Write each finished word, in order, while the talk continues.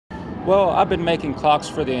Well, I've been making clocks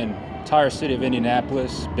for the entire city of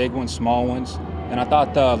Indianapolis, big ones, small ones, and I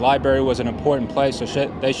thought the library was an important place, so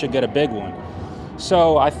they should get a big one.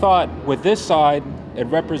 So I thought with this side, it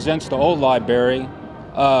represents the old library,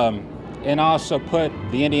 um, and I also put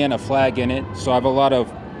the Indiana flag in it, so I have a lot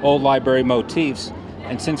of old library motifs.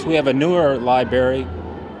 And since we have a newer library,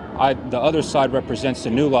 the other side represents the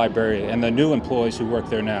new library and the new employees who work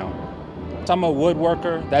there now. I'm a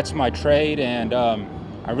woodworker, that's my trade, and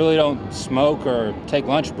I really don't smoke or take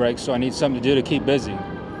lunch breaks, so I need something to do to keep busy.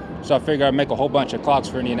 So I figured I'd make a whole bunch of clocks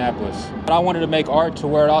for Indianapolis. But I wanted to make art to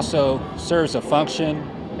where it also serves a function,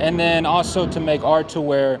 and then also to make art to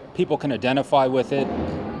where people can identify with it.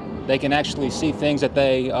 They can actually see things that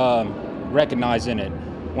they recognize in it.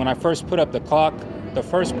 When I first put up the clock, the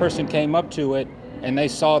first person came up to it and they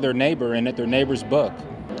saw their neighbor in it, their neighbor's book.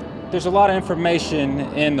 There's a lot of information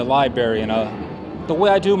in the library, and the way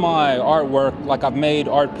I do my artwork, like I've made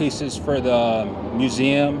art pieces for the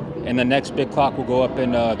museum, and the next big clock will go up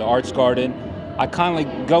in the arts garden. I kindly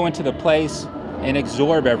go into the place and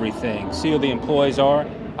absorb everything, see who the employees are.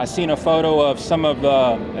 I seen a photo of some of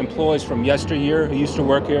the employees from yesteryear who used to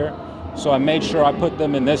work here, so I made sure I put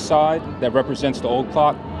them in this side that represents the old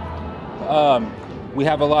clock. We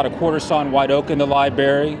have a lot of quarter sawn white oak in the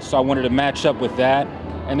library, so I wanted to match up with that.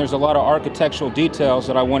 And there's a lot of architectural details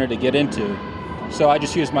that I wanted to get into. So I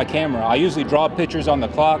just used my camera. I usually draw pictures on the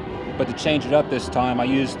clock, but to change it up this time, I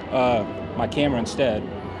used my camera instead.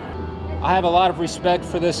 I have a lot of respect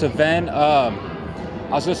for this event. I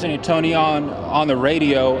was listening to Tony on the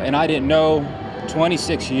radio, and I didn't know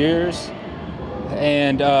 26 years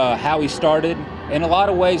and how he started. In a lot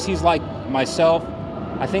of ways, he's like myself.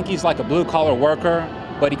 I think he's like a blue-collar worker,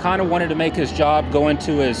 but he kind of wanted to make his job go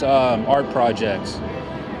into his art projects.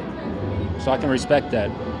 So I can respect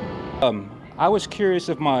that. I was curious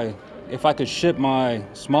if I could ship my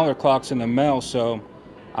smaller clocks in the mail, so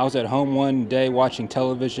I was at home one day watching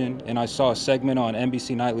television and I saw a segment on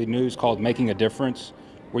NBC Nightly News called Making a Difference,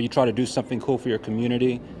 where you try to do something cool for your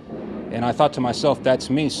community. And I thought to myself,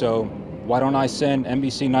 that's me, so why don't I send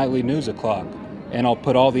NBC Nightly News a clock? And I'll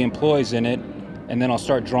put all the employees in it, and then I'll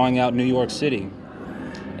start drawing out New York City.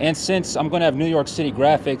 And since I'm going to have New York City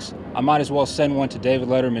graphics, I might as well send one to David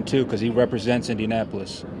Letterman too, because he represents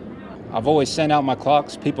Indianapolis. I've always sent out my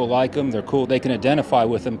clocks. People like them, they're cool. They can identify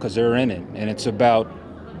with them because they're in it, and it's about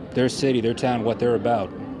their city, their town, what they're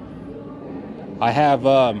about.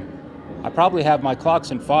 I probably have my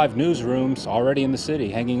clocks in 5 newsrooms already in the city,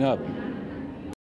 hanging up.